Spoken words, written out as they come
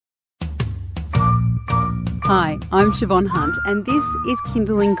Hi, I'm Siobhan Hunt, and this is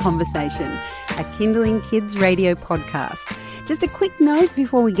Kindling Conversation, a Kindling Kids radio podcast. Just a quick note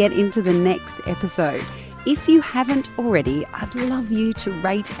before we get into the next episode. If you haven't already, I'd love you to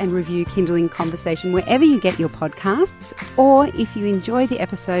rate and review Kindling Conversation wherever you get your podcasts, or if you enjoy the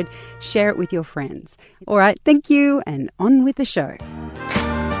episode, share it with your friends. All right, thank you, and on with the show.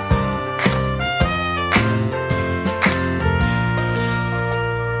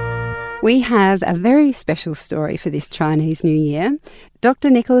 We have a very special story for this Chinese New Year. Dr.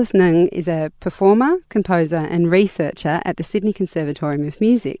 Nicholas Ng is a performer, composer and researcher at the Sydney Conservatorium of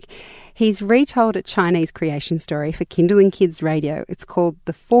Music. He's retold a Chinese creation story for Kindling Kids Radio. It's called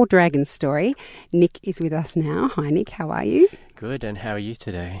The Four Dragons Story. Nick is with us now. Hi Nick, how are you? Good, and how are you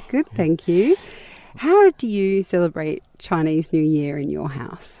today? Good, thank you. How do you celebrate Chinese New Year in your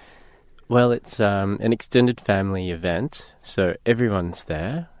house? Well, it's an extended family event, so everyone's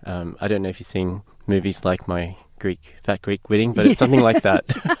there. I don't know if you've seen movies like My Fat Greek Wedding, but it's something like that.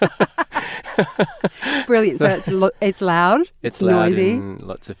 Brilliant. So it's loud, it's loud noisy. And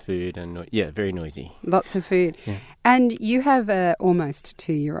lots of food, and very noisy. Lots of food. Yeah. And you have a almost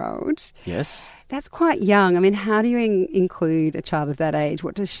 2-year-old. Yes. That's quite young. I mean, how do you include a child of that age?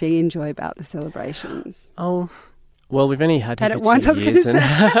 What does she enjoy about the celebrations? Oh, well, we've only had it for once. 2 years.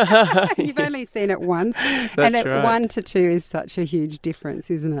 You've only seen it once. That's and at right. 1 to 2 is such a huge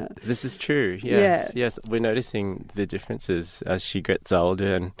difference, isn't it? This is true, yes. Yeah. Yes, we're noticing the differences as she gets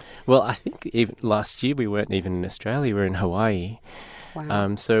older. And, well, I think even last year we weren't even in Australia, we were in Hawaii.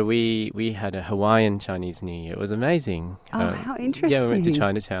 Wow. So we had a Hawaiian Chinese New Year. It was amazing. Oh, how interesting. Yeah, we went to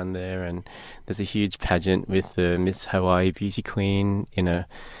Chinatown there, and there's a huge pageant with the Miss Hawaii Beauty Queen in a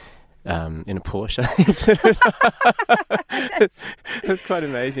Porsche, I think. It's quite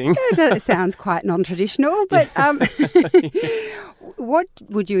amazing. It sounds quite non-traditional, but what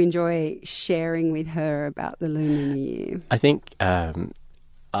would you enjoy sharing with her about the Lunar New Year? I think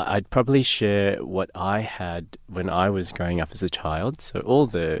I'd probably share what I had when I was growing up as a child. So all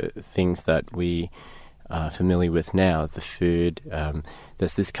the things that we are familiar with now, the food,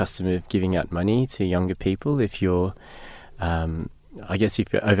 there's this custom of giving out money to younger people if you're... I guess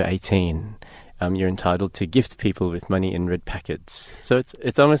if you're over 18, you're entitled to gift people with money in red packets. So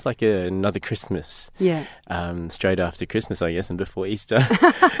it's almost like another Christmas. Yeah. Straight after Christmas, I guess, and before Easter.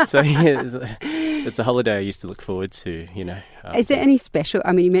 So yeah, it's a holiday I used to look forward to, Is there any special,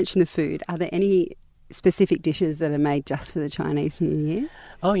 I mean, you mentioned the food. Are there any specific dishes that are made just for the Chinese New Year?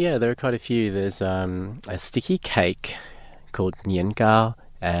 Oh, yeah, there are quite a few. There's a sticky cake called nian gao,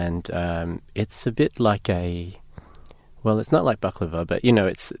 and it's a bit like well, it's not like baklava, but,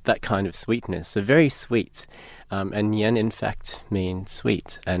 it's that kind of sweetness. So very sweet. And nian, in fact, means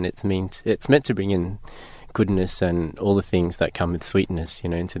sweet. And it's meant to bring in goodness and all the things that come with sweetness,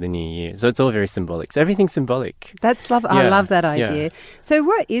 into the new year. So it's all very symbolic. So everything's symbolic. That's lovely. Yeah, I love that idea. Yeah. So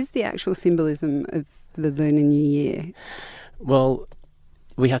what is the actual symbolism of the Lunar New Year? Well,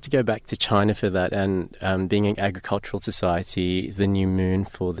 we have to go back to China for that, and being an agricultural society, the new moon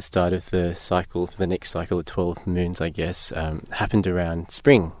for the start of the cycle, for the next cycle of 12 moons, I guess, happened around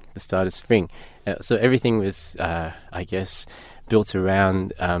spring, the start of spring. So everything was, I guess, built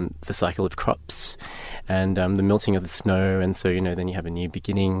around the cycle of crops and the melting of the snow, and so, then you have a new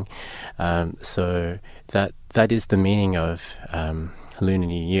beginning. So that is the meaning of Lunar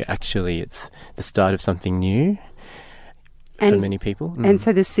New Year. Actually, it's the start of something new. For many people. And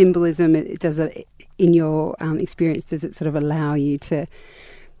so the symbolism, does it, in your experience, does it sort of allow you to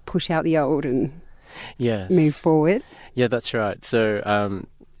push out the old and move forward? Yeah, that's right. So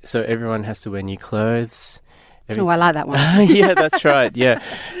everyone has to wear new clothes. Oh, I like that one. Yeah, that's right. Yeah.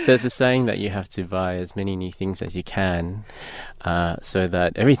 There's a saying that you have to buy as many new things as you can so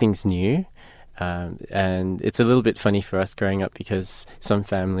that everything's new. And it's a little bit funny for us growing up because some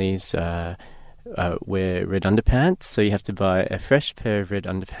families... wear red underpants, so you have to buy a fresh pair of red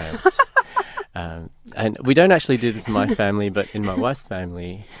underpants. And we don't actually do this in my family, but in my wife's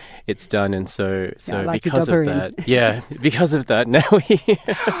family, it's done. And so like because of that, now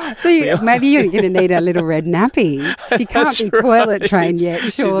maybe you're going to need a little red nappy. She can't be toilet trained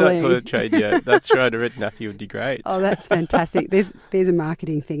yet, surely. She's not toilet trained yet. That's right. A red nappy would be great. Oh, that's fantastic. There's a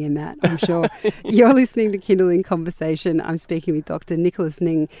marketing thing in that, I'm sure. You're listening to Kindling Conversation. I'm speaking with Dr. Nicholas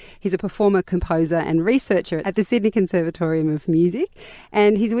Ng. He's a performer, composer and researcher at the Sydney Conservatorium of Music.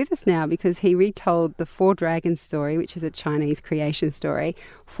 And he's with us now because he retold The Four Dragons Story, which is a Chinese creation story,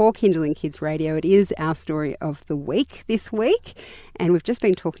 for Kindling Kids Radio. It is our story of the week this week. And we've just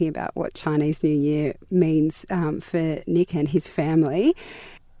been talking about what Chinese New Year means for Nick and his family.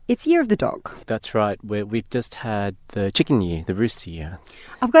 It's Year of the Dog. That's right. We've just had the chicken year, the rooster year.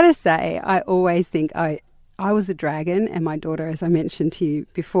 I've got to say, I always think I was a dragon, and my daughter, as I mentioned to you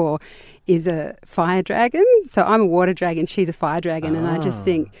before, is a fire dragon. So I'm a water dragon, she's a fire dragon, and I just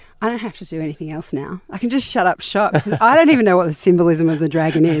think, I don't have to do anything else now. I can just shut up shop, because I don't even know what the symbolism of the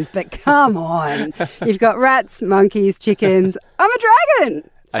dragon is, but come on. You've got rats, monkeys, chickens. I'm a dragon.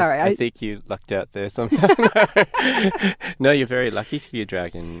 Sorry. I think you lucked out there somehow. No, you're very lucky to be a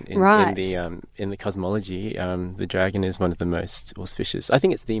dragon in the cosmology. The dragon is one of the most auspicious. I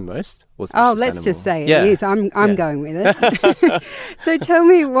think it's the most auspicious let's animal. just say it is. I'm going with it. So tell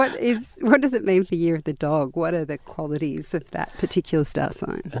me, what does it mean for Year of the Dog? What are the qualities of that particular star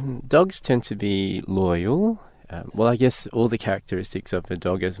sign? Dogs tend to be loyal. Well, I guess all the characteristics of a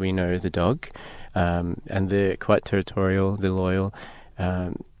dog as we know the dog, and they're quite territorial, they're loyal.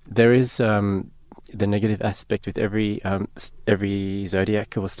 There is the negative aspect with every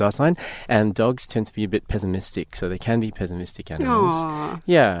zodiac or star sign, and dogs tend to be a bit pessimistic, so they can be pessimistic animals. Aww.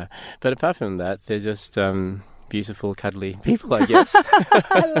 Yeah, but apart from that, they're just beautiful, cuddly people, I guess.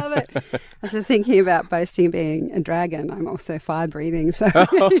 I love it. I was just thinking about boasting of being a dragon. I'm also fire-breathing, so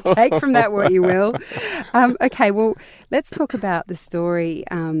you take from that what you will. Okay, well, let's talk about the story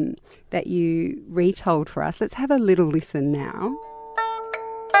that you retold for us. Let's have a little listen now.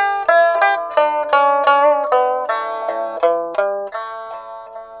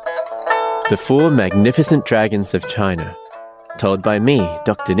 The Four Magnificent Dragons of China, told by me,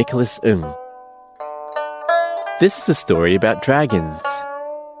 Dr. Nicholas Ng. This is a story about dragons.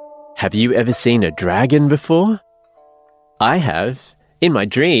 Have you ever seen a dragon before? I have, in my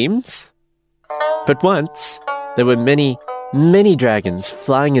dreams. But once, there were many, many dragons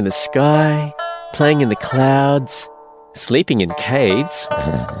flying in the sky, playing in the clouds, sleeping in caves,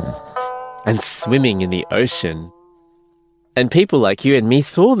 and swimming in the ocean. And people like you and me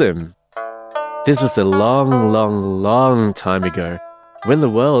saw them. This was a long, long, long time ago, when the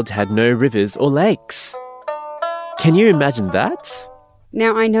world had no rivers or lakes. Can you imagine that?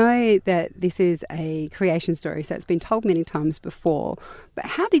 Now, I know that this is a creation story, so it's been told many times before, but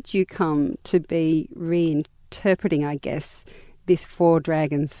how did you come to be reinterpreting, I guess, this Four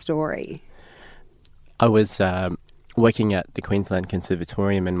Dragons story? I was working at the Queensland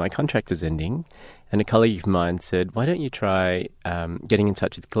Conservatorium and my contract is ending, and a colleague of mine said, why don't you try getting in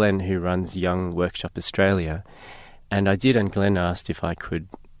touch with Glenn, who runs Young Workshop Australia? And I did, and Glenn asked if I could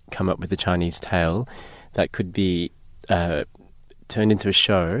come up with a Chinese tale that could be turned into a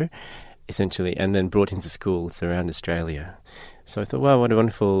show, essentially, and then brought into schools around Australia. So I thought, wow, what a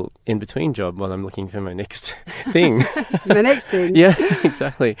wonderful in-between job while I'm looking for my next thing. The next thing. Yeah,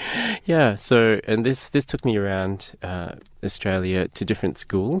 exactly. Yeah, so, and this took me around Australia to different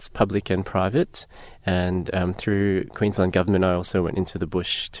schools, public and private, and through Queensland Government I also went into the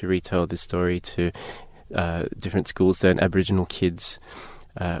bush to retell this story to different schools there and Aboriginal kids.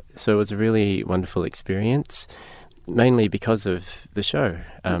 So it was a really wonderful experience, mainly because of the show,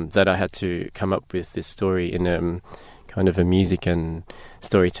 that I had to come up with this story in kind of a music and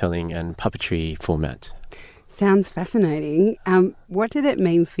storytelling and puppetry format. Sounds fascinating. What did it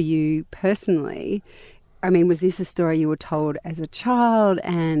mean for you personally? I mean, was this a story you were told as a child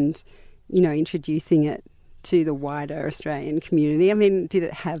and, you know, introducing it to the wider Australian community? I mean, did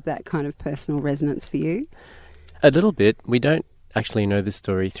it have that kind of personal resonance for you? A little bit. We don't actually know the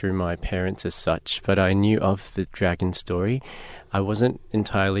story through my parents as such, but I knew of the dragon story. I wasn't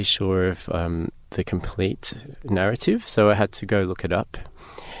entirely sure of the complete narrative, so I had to go look it up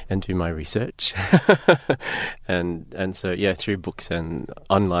and do my research. and so, yeah, through books and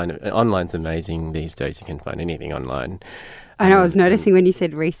online. Online's amazing these days. You can find anything online. I know, I was noticing when you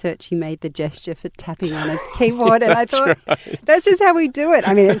said research, you made the gesture for tapping on a keyboard, and I thought, that's just how we do it.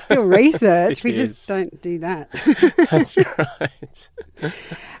 I mean, it's still research. We just don't do that. That's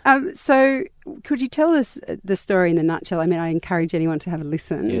right. So could you tell us the story in a nutshell? I mean, I encourage anyone to have a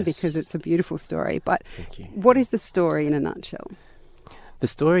listen because it's a beautiful story. But what is the story in a nutshell? The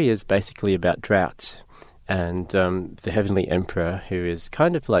story is basically about drought. And the heavenly emperor, who is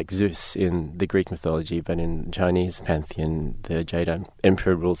kind of like Zeus in the Greek mythology, but in Chinese pantheon, the Jade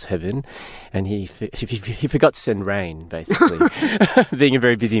Emperor rules heaven, and he forgot to send rain, basically, being a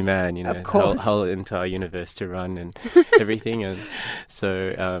very busy man, you know, of course. Whole entire universe to run and everything, and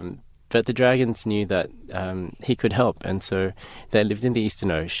so. But the dragons knew that he could help, and so they lived in the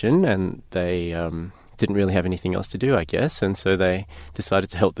Eastern Ocean, and they didn't really have anything else to do, I guess, and so they decided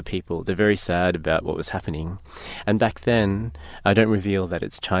to help the people. They're very sad about what was happening, and back then, I don't reveal that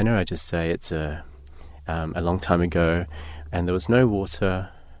it's China. I just say it's a long time ago, and there was no water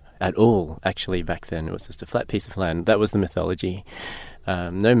at all. Actually, back then, it was just a flat piece of land. That was the mythology.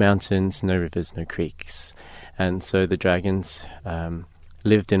 No mountains, no rivers, no creeks, and so the dragons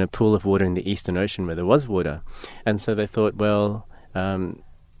lived in a pool of water in the Eastern Ocean where there was water. And so they thought, well,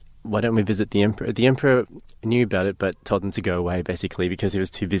 why don't we visit the emperor? The emperor knew about it but told them to go away, basically, because he was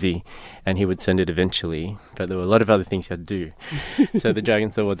too busy, and he would send it eventually. But there were a lot of other things he had to do. So the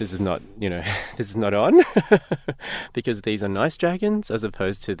dragons thought, well, this is not on, because these are nice dragons as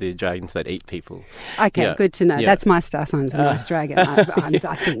opposed to the dragons that eat people. Okay, good to know. Yeah. That's my star sign's a nice dragon,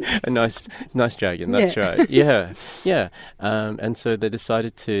 I think. A nice dragon, that's right. Yeah. And so they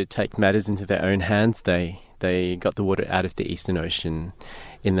decided to take matters into their own hands. They got the water out of the Eastern Ocean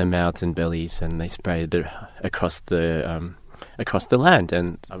in their mouths and bellies, and they sprayed it across the land,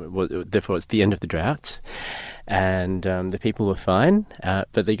 and therefore it's the end of the drought. And the people were fine,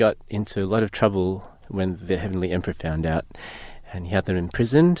 but they got into a lot of trouble when the Heavenly Emperor found out, and he had them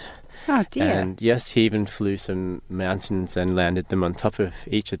imprisoned. Oh dear. And yes, he even flew some mountains and landed them on top of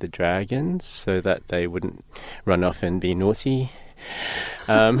each of the dragons so that they wouldn't run off and be naughty.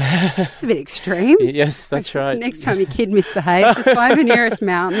 It's a bit extreme. Yes, that's right. Next time your kid misbehaves, just find the nearest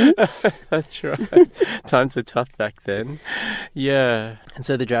mountain. That's right. Times were tough back then. Yeah. And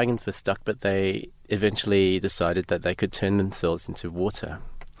so the dragons were stuck, but they eventually decided that they could turn themselves into water.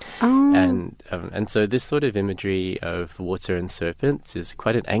 Oh. And so this sort of imagery of water and serpents is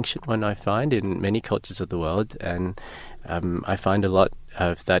quite an ancient one, I find, in many cultures of the world. And I find a lot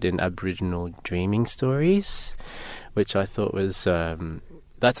of that in Aboriginal dreaming stories, which I thought was...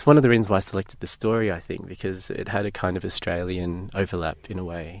 that's one of the reasons why I selected the story, I think, because it had a kind of Australian overlap in a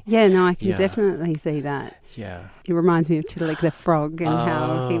way. Yeah, no, I can definitely see that. Yeah. It reminds me of Tiddalik the frog and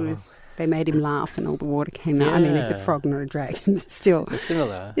how they made him laugh and all the water came out. I mean, it's a frog, not a dragon, but still. It's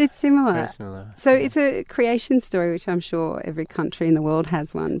similar. It's similar. Very similar. So it's a creation story, which I'm sure every country in the world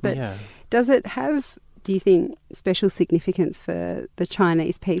has one. But does it have, do you think, special significance for the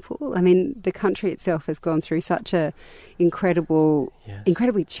Chinese people? I mean, the country itself has gone through such a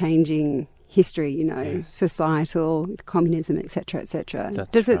incredibly changing history, societal, communism, etc., etc.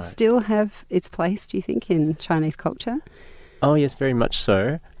 Does it still have its place, do you think, in Chinese culture? Oh, yes, very much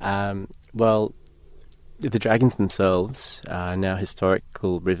so. Well, the dragons themselves are now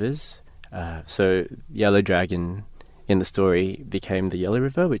historical rivers. So Yellow Dragon in the story became the Yellow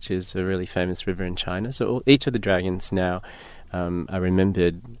River, which is a really famous river in China. So each of the dragons now are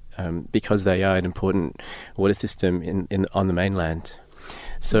remembered because they are an important water system on the mainland.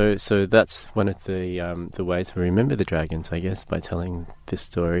 So that's one of the ways we remember the dragons, I guess, by telling this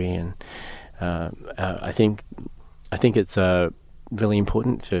story. And I think it's really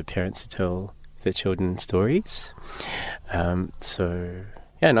important for parents to tell their children stories.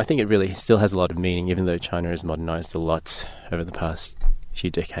 And I think it really still has a lot of meaning, even though China has modernized a lot over the past few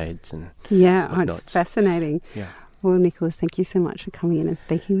decades. And it's fascinating. Yeah. Well, Nicholas, thank you so much for coming in and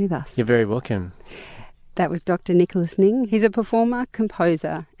speaking with us. You're very welcome. That was Dr. Nicholas Ning. He's a performer,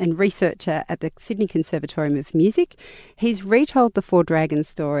 composer and researcher at the Sydney Conservatorium of Music. He's retold the Four Dragons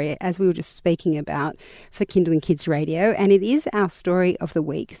story, as we were just speaking about, for Kindling Kids Radio, and it is our story of the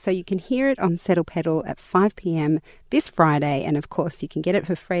week. So you can hear it on Settle Pedal at 5 p.m. this Friday, and of course you can get it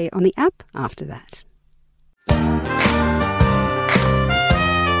for free on the app after that.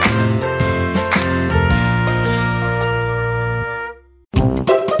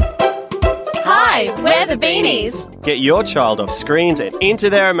 Hi, we're the Beanies. Get your child off screens and into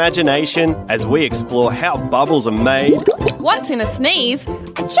their imagination as we explore how bubbles are made. What's in a sneeze?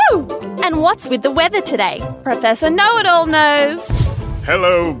 Achoo! And what's with the weather today? Professor Know-It-All knows.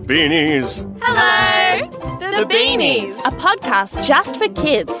 Hello, Beanies. Hello! The Beanies, a podcast just for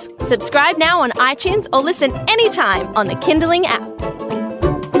kids. Subscribe now on iTunes or listen anytime on the Kindling app.